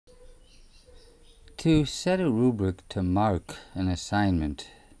To set a rubric to mark an assignment,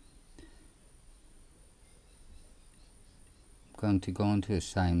 I'm going to go into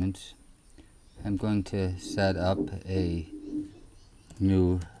assignments. I'm going to set up a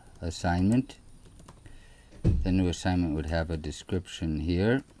new assignment. The new assignment would have a description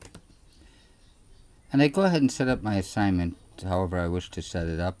here. And I go ahead and set up my assignment however I wish to set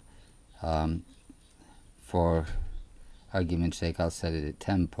it up. For argument's sake, I'll set it at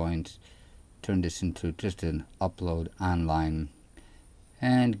 10 points. Turn this into just an upload online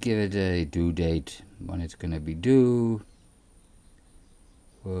and give it a due date when it's going to be due.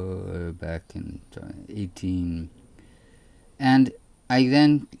 Back in 18. And I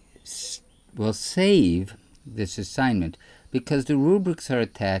then will save this assignment because the rubrics are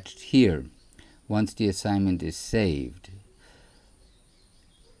attached here once the assignment is saved.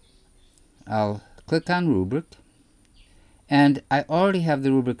 I'll click on rubric. And I already have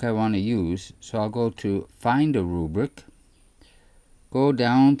the rubric I want to use, so I'll go to Find a Rubric, go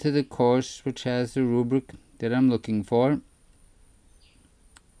down to the course which has the rubric that I'm looking for.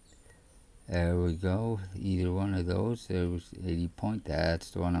 There we go, either one of those. There was 80 point,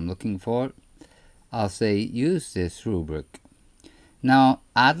 that's the one I'm looking for. I'll say use this rubric. Now,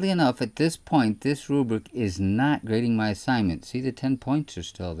 oddly enough, at this point, this rubric is not grading my assignment. See, the 10 points are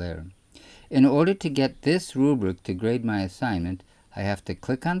still there. In order to get this rubric to grade my assignment, I have to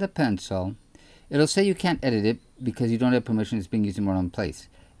click on the pencil. It'll say you can't edit it because you don't have permission. It's being used in more than one place.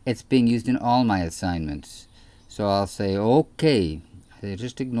 It's being used in all my assignments. So I'll say, okay.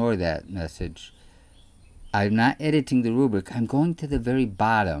 Just ignore that message. I'm not editing the rubric. I'm going to the very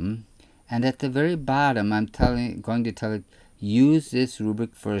bottom. And at the very bottom, I'm going to tell it, use this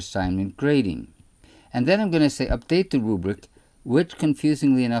rubric for assignment grading. And then I'm going to say, update the rubric, which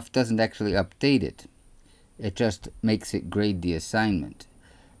confusingly enough doesn't actually update it. It just makes it grade the assignment.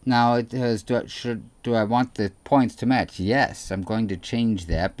 Now it has, do I want the points to match? Yes, I'm going to change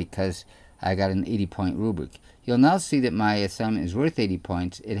that because I got an 80-point rubric. You'll now see that my assignment is worth 80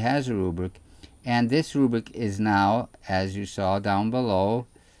 points. It has a rubric, and this rubric is now, as you saw down below,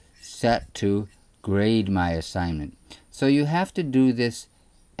 set to grade my assignment. So you have to do this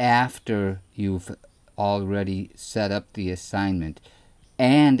after you've already set up the assignment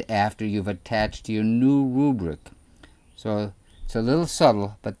and after you've attached your new rubric. So it's a little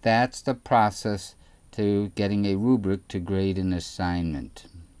subtle, but that's the process to getting a rubric to grade an assignment.